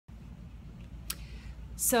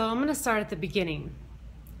So I'm going to start at the beginning.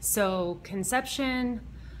 So conception,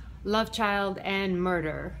 love child, and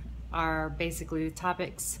murder are basically the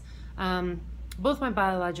topics. Both my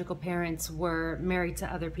biological parents were married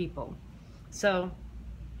to other people. So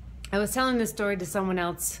I was telling this story to someone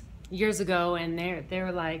else years ago, and they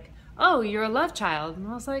were like, "Oh, you're a love child." And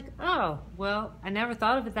I was like, "Oh, well, I never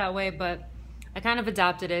thought of it that way, but I kind of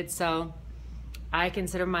adopted it, so I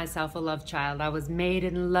consider myself a love child. I was made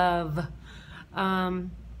in love."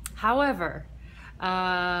 However,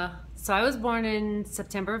 so I was born in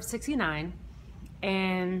September of '69,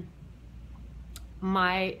 and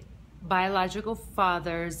my biological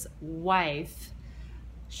father's wife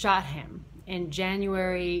shot him in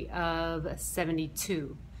January of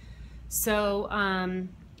 '72. So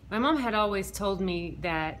my mom had always told me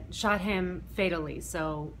that shot him fatally,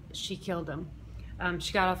 so she killed him.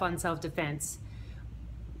 She got off on self-defense.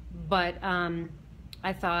 But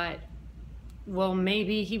I thought, well,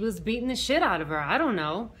 maybe he was beating the shit out of her. I don't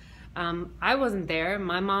know. I wasn't there.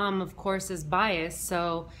 My mom, of course, is biased,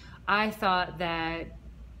 so I thought that,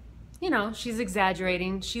 you know, she's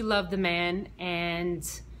exaggerating. She loved the man and,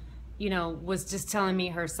 you know, was just telling me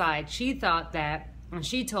her side. She thought that, and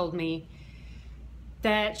she told me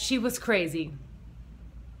that she was crazy.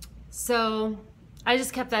 So I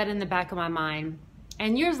just kept that in the back of my mind.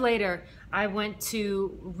 And years later, I went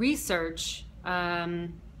to research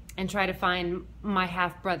and try to find my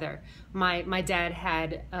half-brother. My dad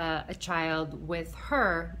had a child with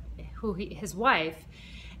her, his wife,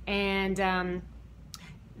 and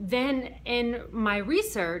then in my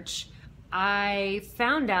research, I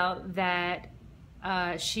found out that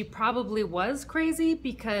she probably was crazy,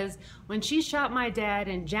 because when she shot my dad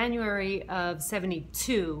in January of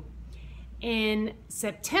 '72, in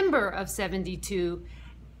September of '72,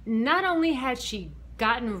 not only had she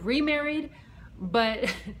gotten remarried,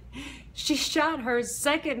 but she shot her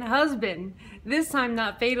second husband, this time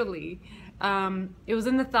not fatally. It was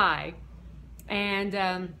in the thigh.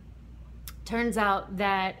 And turns out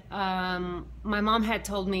that my mom had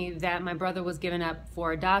told me that my brother was given up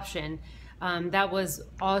for adoption. That was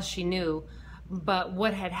all she knew. But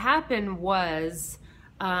what had happened was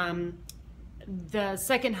the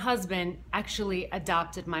second husband actually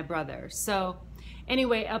adopted my brother. So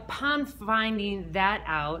anyway, upon finding that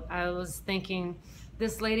out, I was thinking,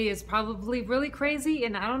 this lady is probably really crazy,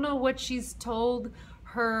 and I don't know what she's told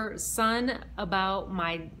her son about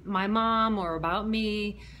my mom or about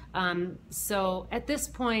me. So at this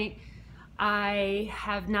point, I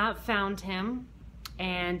have not found him,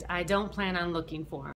 and I don't plan on looking for him.